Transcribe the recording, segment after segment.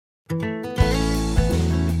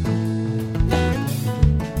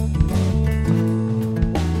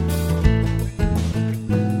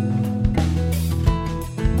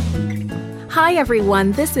Hi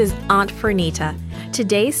everyone, this is Aunt Fernita.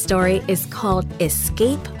 Today's story is called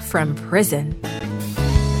Escape from Prison.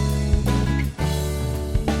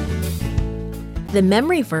 The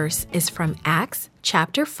memory verse is from Acts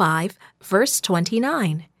chapter 5, verse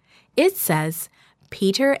 29. It says,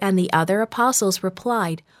 Peter and the other apostles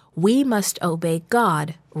replied, "We must obey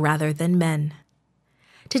God rather than men."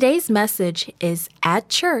 Today's message is, at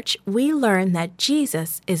church, we learn that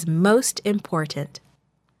Jesus is most important.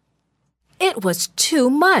 It was too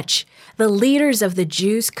much. The leaders of the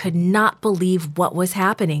Jews could not believe what was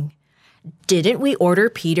happening. "Didn't we order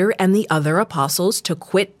Peter and the other apostles to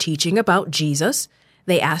quit teaching about Jesus?"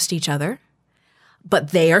 they asked each other. "But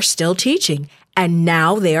they are still teaching, and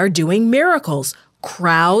now they are doing miracles.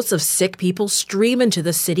 Crowds of sick people stream into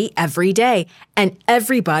the city every day, and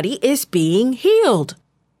everybody is being healed."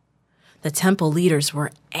 The temple leaders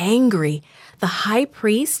were angry. The high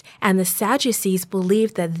priest and the Sadducees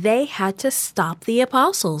believed that they had to stop the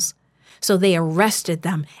apostles, so they arrested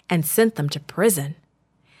them and sent them to prison.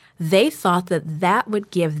 They thought that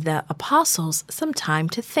would give the apostles some time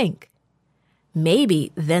to think.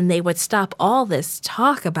 Maybe then they would stop all this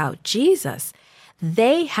talk about Jesus.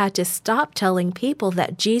 They had to stop telling people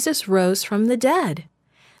that Jesus rose from the dead.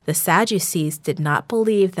 The Sadducees did not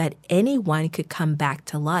believe that anyone could come back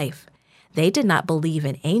to life. They did not believe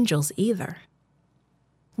in angels either.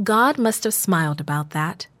 God must have smiled about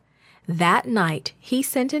that. That night, he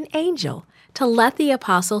sent an angel to let the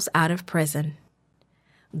apostles out of prison.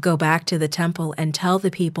 "Go back to the temple and tell the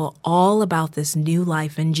people all about this new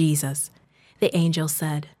life in Jesus," the angel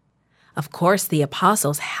said. Of course, the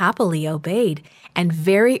apostles happily obeyed, and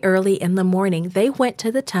very early in the morning they went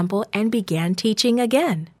to the temple and began teaching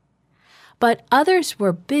again. But others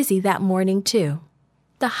were busy that morning too.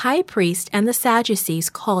 The high priest and the Sadducees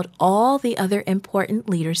called all the other important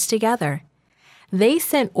leaders together. They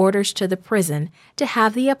sent orders to the prison to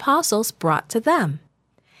have the apostles brought to them.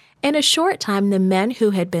 In a short time, the men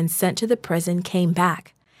who had been sent to the prison came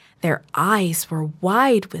back. Their eyes were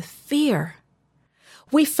wide with fear.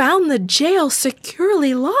 "We found the jail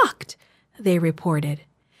securely locked," they reported.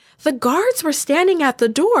 "The guards were standing at the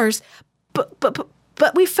doors,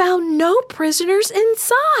 but we found no prisoners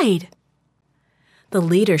inside." The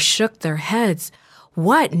leaders shook their heads.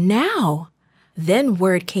 What now? Then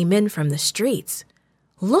word came in from the streets.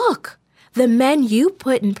 "Look, the men you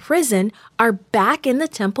put in prison are back in the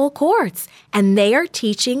temple courts, and they are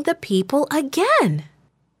teaching the people again."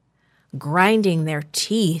 Grinding their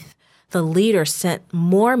teeth, the leaders sent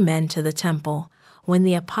more men to the temple. When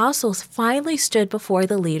the apostles finally stood before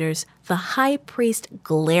the leaders, the high priest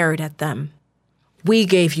glared at them. "We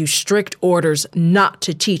gave you strict orders not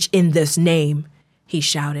to teach in this name," he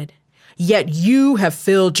shouted. "Yet you have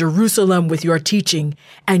filled Jerusalem with your teaching,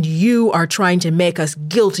 and you are trying to make us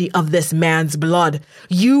guilty of this man's blood.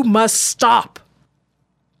 You must stop."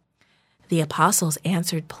 The apostles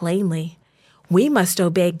answered plainly. "We must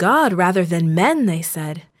obey God rather than men," they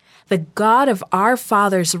said. "The God of our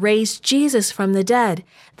fathers raised Jesus from the dead,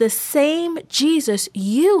 the same Jesus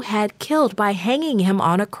you had killed by hanging him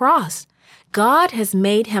on a cross. God has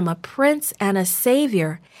made him a prince and a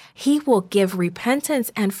savior. He will give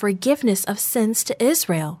repentance and forgiveness of sins to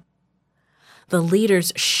Israel." The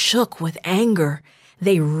leaders shook with anger.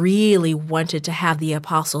 They really wanted to have the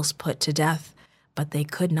apostles put to death, but they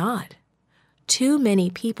could not. Too many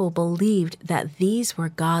people believed that these were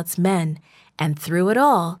God's men, and through it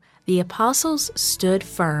all, the apostles stood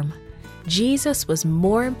firm. Jesus was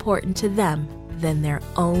more important to them than their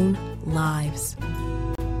own lives.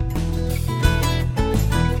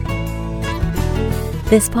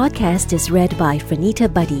 This podcast is read by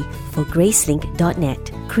Fernita Buddy for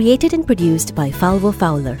Gracelink.net. Created and produced by Falvo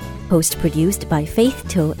Fowler. Post-produced by Faith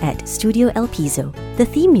Toe at Studio El Piso. The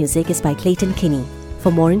theme music is by Clayton Kinney.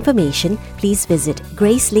 For more information, please visit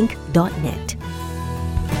Gracelink.net.